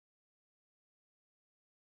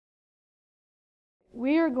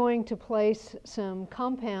We are going to place some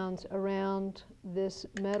compounds around this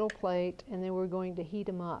metal plate, and then we're going to heat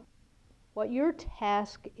them up. What your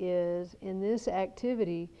task is in this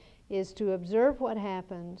activity is to observe what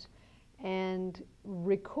happens and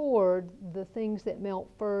record the things that melt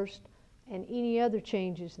first and any other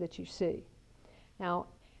changes that you see. Now,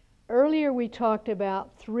 earlier we talked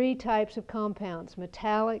about 3 types of compounds: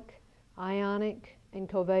 metallic, ionic, and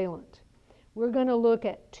covalent. We're going to look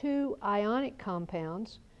at 2 ionic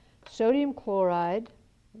compounds: sodium chloride,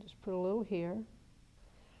 I'll just put a little here,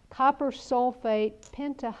 copper sulfate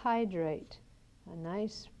pentahydrate, a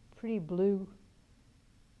nice pretty blue.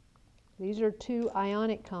 These are 2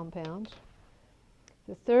 ionic compounds.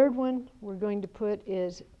 The third one we're going to put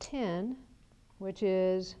is tin, which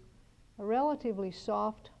is a relatively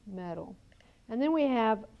soft metal. And then we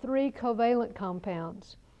have 3 covalent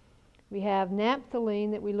compounds. We have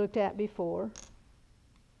naphthalene that we looked at before,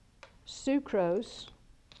 sucrose,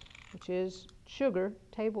 which is sugar,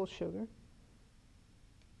 table sugar,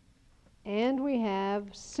 and we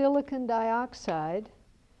have silicon dioxide,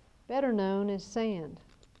 better known as sand.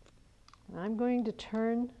 And I'm going to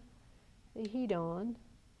turn the heat on,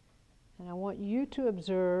 and I want you to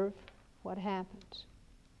observe what happens.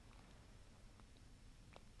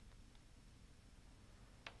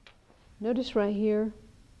 Notice right here,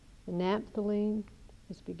 the naphthalene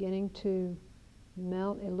is beginning to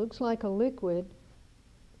melt. It looks like a liquid,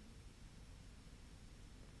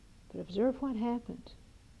 but observe what happens.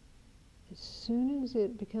 As soon as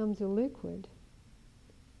it becomes a liquid,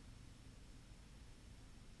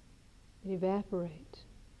 it evaporates.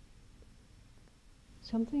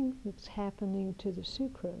 Something that's happening to the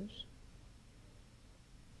sucrose.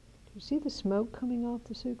 Do you see the smoke coming off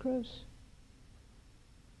the sucrose?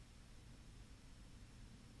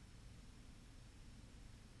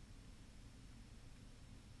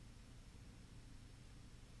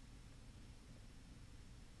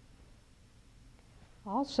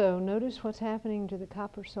 Also, notice what's happening to the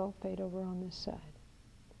copper sulfate over on this side.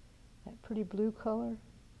 That pretty blue color.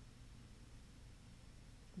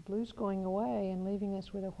 The blue's going away and leaving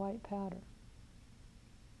us with a white powder.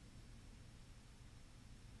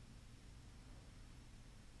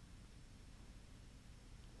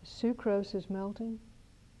 The sucrose is melting.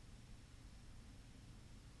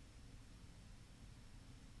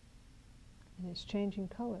 And it's changing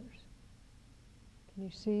colors. Can you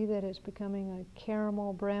see that it's becoming a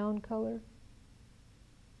caramel brown color?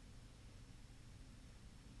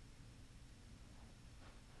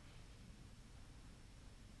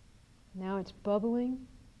 Now it's bubbling.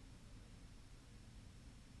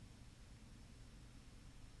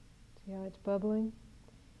 See how it's bubbling?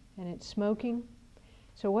 And it's smoking.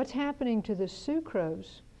 So what's happening to the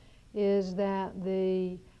sucrose is that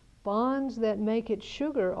the bonds that make it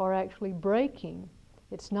sugar are actually breaking.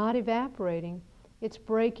 It's not evaporating. It's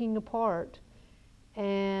breaking apart,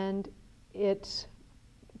 and it's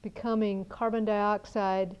becoming carbon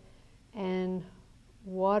dioxide and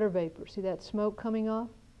water vapor. See that smoke coming off?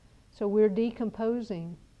 So we're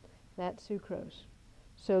decomposing that sucrose.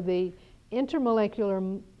 So the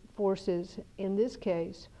intermolecular forces in this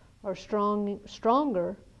case are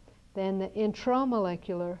stronger than the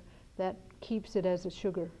intramolecular that keeps it as a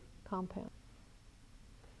sugar compound.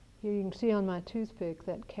 Here you can see on my toothpick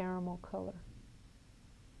that caramel color.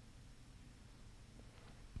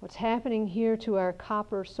 What's happening here to our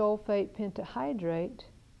copper sulfate pentahydrate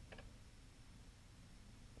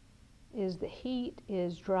is the heat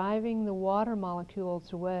is driving the water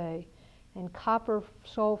molecules away, and copper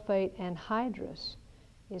sulfate anhydrous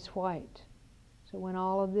is white. So when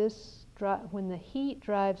all of this, when the heat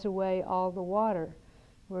drives away all the water,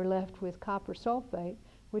 we're left with copper sulfate,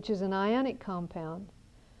 which is an ionic compound,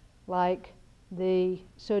 like the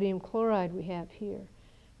sodium chloride we have here.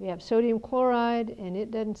 We have sodium chloride, and it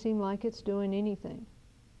doesn't seem like it's doing anything.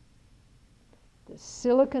 The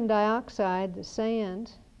silicon dioxide, the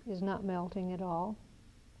sand, is not melting at all.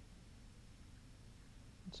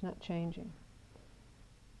 It's not changing.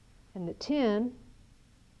 And the tin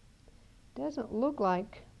doesn't look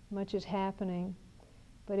like much is happening,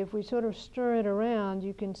 but if we sort of stir it around,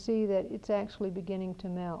 you can see that it's actually beginning to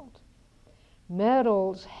melt.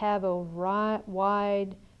 Metals have a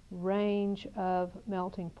wide range of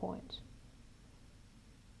melting points.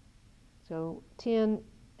 So tin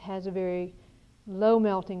has a very low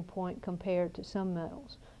melting point compared to some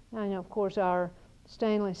metals. Now, of course, our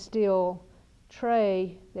stainless steel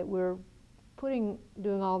tray that we're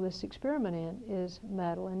doing all this experiment in is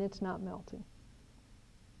metal, and it's not melting.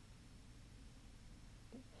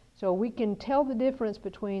 So we can tell the difference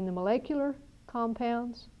between the molecular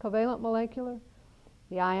compounds, covalent molecular,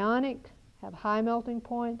 the ionic, have high melting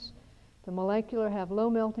points. The molecular have low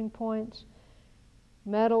melting points.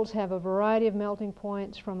 Metals have a variety of melting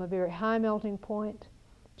points from a very high melting point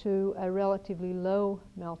to a relatively low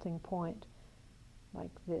melting point, like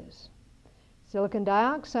this. Silicon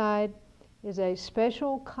dioxide is a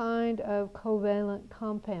special kind of covalent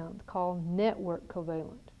compound called network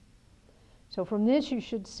covalent. So from this you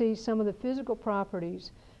should see some of the physical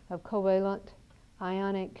properties of covalent,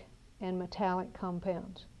 ionic, and metallic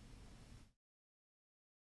compounds.